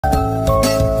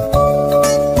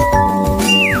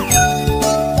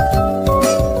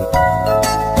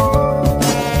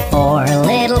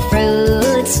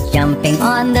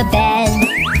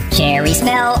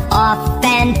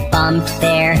bumped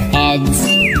their heads.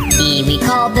 Kiwi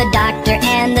called the doctor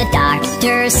and the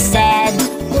doctor said,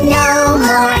 "No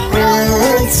more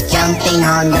fruits jumping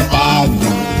on the bed."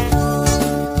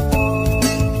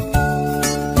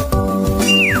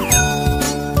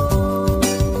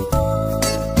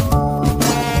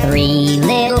 Three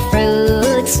little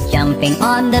fruits jumping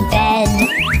on the bed.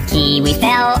 Kiwi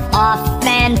fell off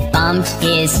and bumped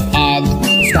his head.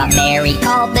 Strawberry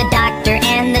called the doctor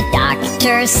and the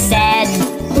doctor said,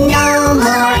 "No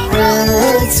more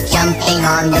fruits jumping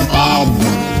on the bed."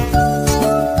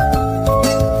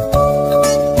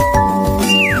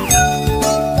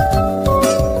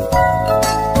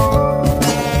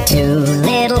 Two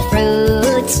little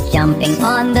fruits jumping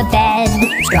on the bed.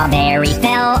 Strawberry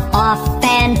fell off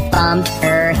and bumped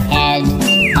her head.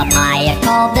 Papaya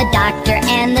called the doctor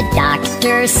and the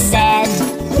doctor said,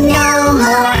 "No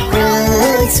more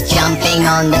fruits jumping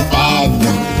on the bed."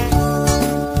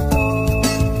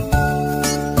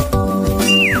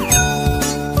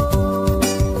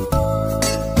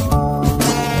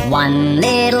 One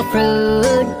little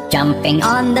fruit jumping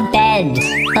on the bed.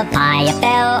 Papaya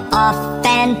fell off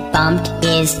and bumped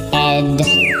his head.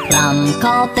 Plum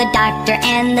called the doctor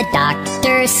and the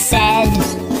doctor said,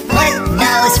 "Put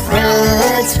those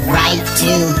fruits right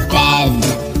to bed."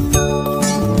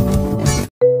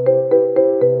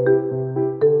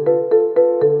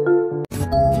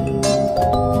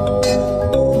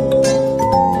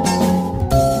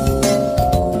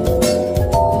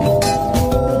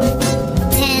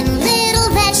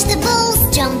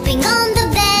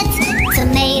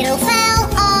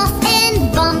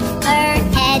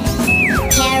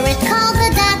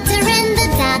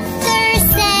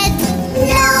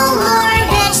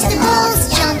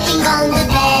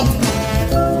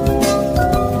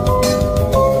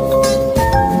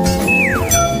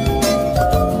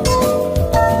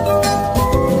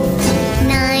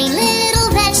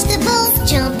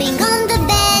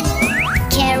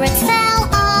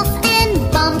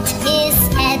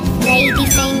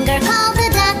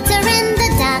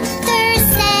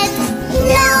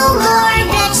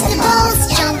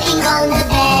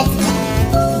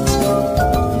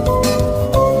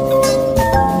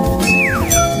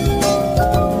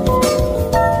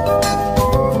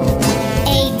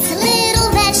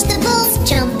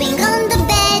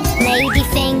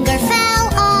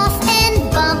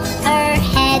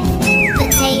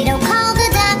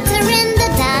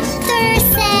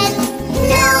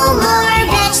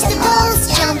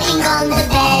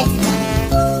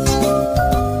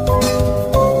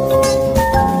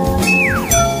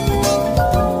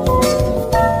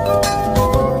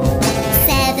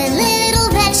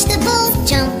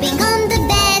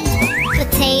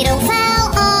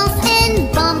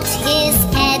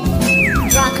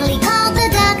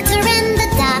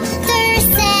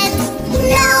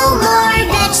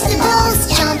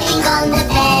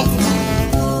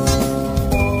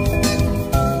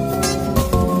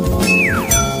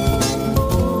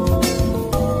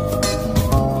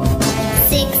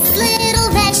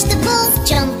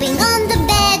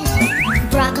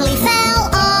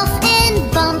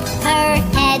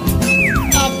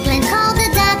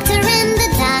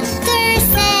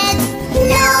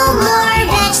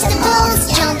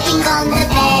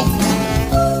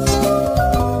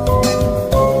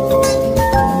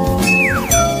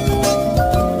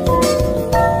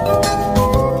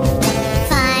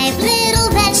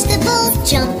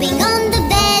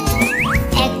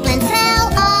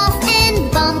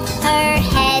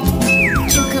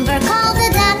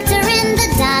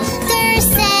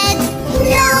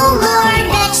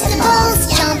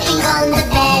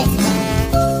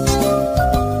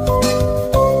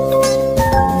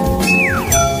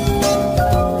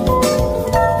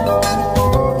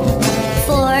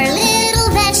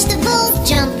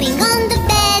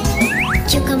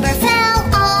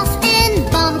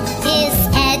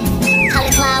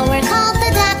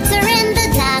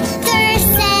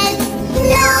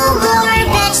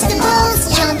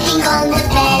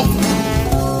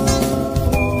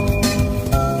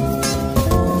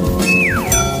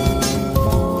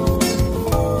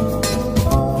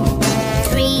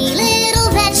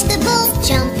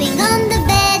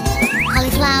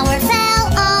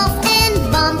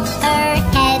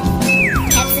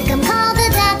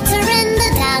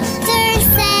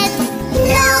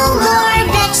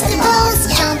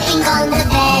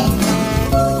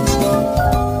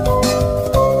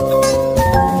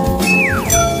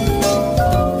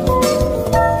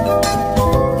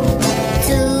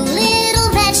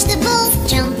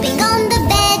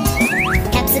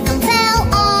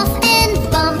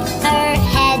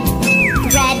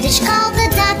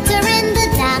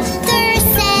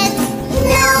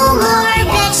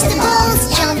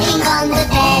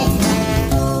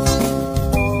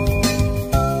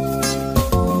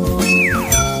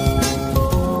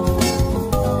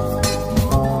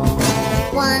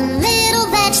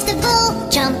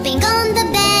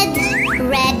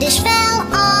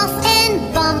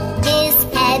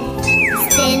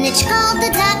 called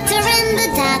the